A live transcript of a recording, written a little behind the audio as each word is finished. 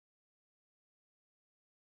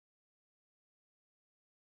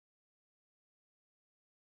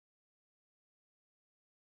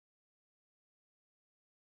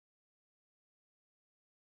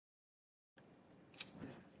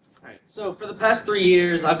So for the past 3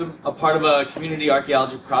 years, I've been a part of a community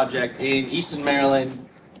archaeology project in Easton, Maryland,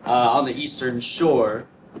 on the Eastern Shore.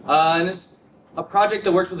 And it's a project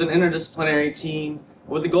that works with an interdisciplinary team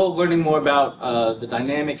with the goal of learning more about the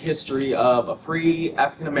dynamic history of a free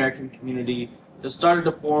African-American community that started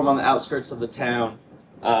to form on the outskirts of the town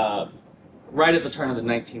right at the turn of the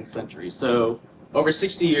 19th century, so over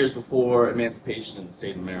 60 years before emancipation in the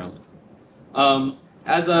state of Maryland.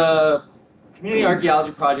 As a community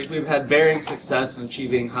archaeology project, we've had varying success in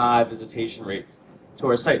achieving high visitation rates to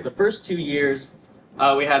our site. The first 2 years,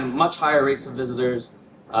 we had much higher rates of visitors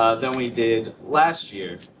than we did last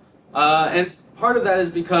year. And part of that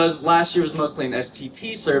is because last year was mostly an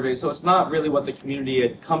STP survey, so it's not really what the community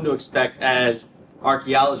had come to expect as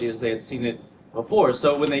archaeology as they had seen it before.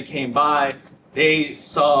 So when they came by, they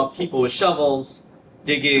saw people with shovels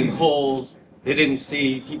digging holes. They didn't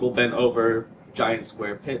see people bent over giant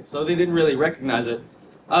square pits, so they didn't really recognize it.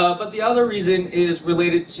 But the other reason is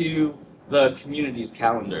related to the community's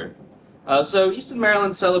calendar. So Easton,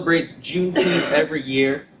 Maryland celebrates Juneteenth every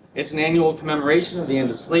year. It's an annual commemoration of the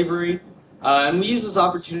end of slavery. And we use this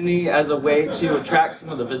opportunity as a way to attract some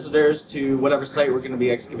of the visitors to whatever site we're going to be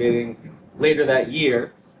excavating later that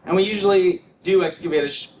year. And we usually do excavate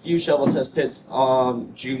a few shovel test pits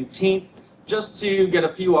on Juneteenth, just to get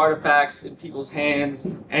a few artifacts in people's hands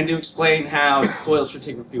and to explain how soil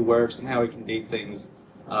stratigraphy works and how we can date things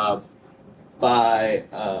by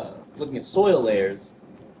looking at soil layers.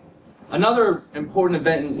 Another important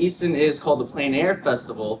event in Easton is called the Plein Air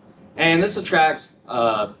Festival, and this attracts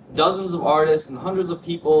dozens of artists and hundreds of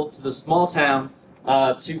people to the small town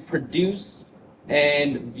to produce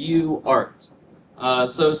and view art.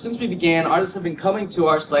 So since we began, artists have been coming to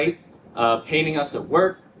our site, painting us at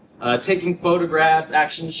work, taking photographs,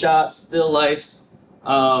 action shots, still lifes,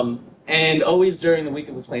 and always during the week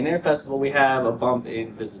of the Plein Air Festival we have a bump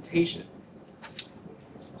in visitation.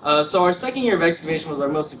 So our second year of excavation was our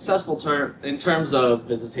most successful in terms of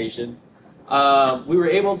visitation. We were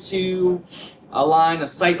able to align a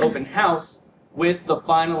site open house with the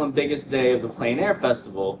final and biggest day of the Plein Air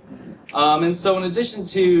Festival. And so in addition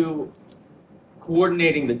to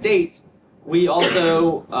coordinating the date, we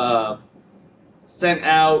also sent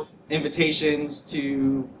out invitations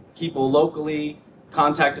to people locally,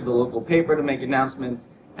 contacted the local paper to make announcements,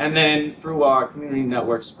 and then through our community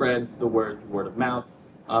network spread the word through word of mouth,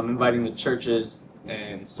 inviting the churches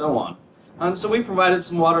and so on. So we provided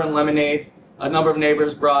some water and lemonade. A number of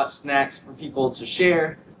neighbors brought snacks for people to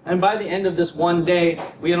share, and by the end of this one day,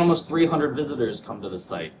 we had almost 300 visitors come to the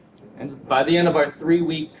site. And by the end of our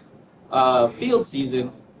 3-week field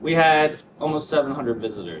season, we had almost 700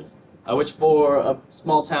 visitors, which for a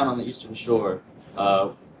small town on the Eastern Shore,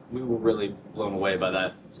 we were really blown away by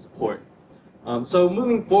that support. So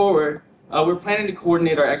moving forward, we're planning to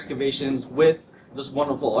coordinate our excavations with this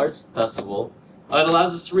wonderful arts festival. It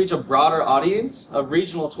allows us to reach a broader audience of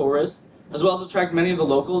regional tourists, as well as attract many of the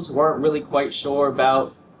locals who aren't really quite sure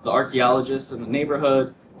about the archaeologists in the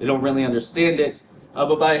neighborhood. They don't really understand it.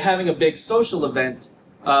 But by having a big social event,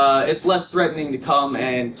 it's less threatening to come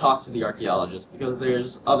and talk to the archaeologists because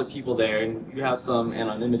there's other people there and you have some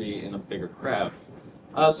anonymity in a bigger crowd.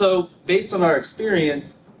 So based on our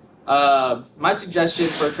experience, my suggestion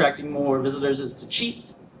for attracting more visitors is to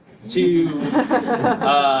cheat, to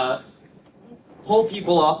pull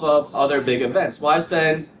people off of other big events. Why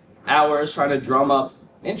spend hours trying to drum up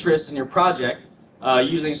interest in your project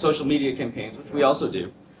using social media campaigns, which we also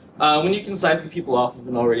do, when you can siphon people off of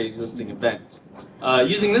an already existing event.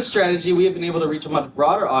 Using this strategy, we have been able to reach a much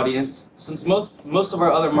broader audience since most of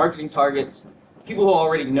our other marketing targets, people who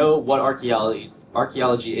already know what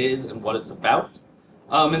archaeology is and what it's about.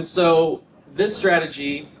 And so this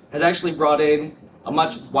strategy has actually brought in a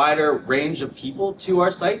much wider range of people to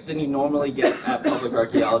our site than you normally get at public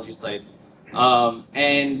archaeology sites.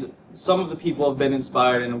 And some of the people have been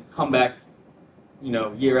inspired and have come back,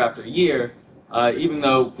 year after year, even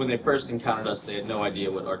though when they first encountered us, they had no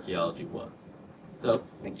idea what archaeology was. So,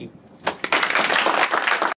 thank you.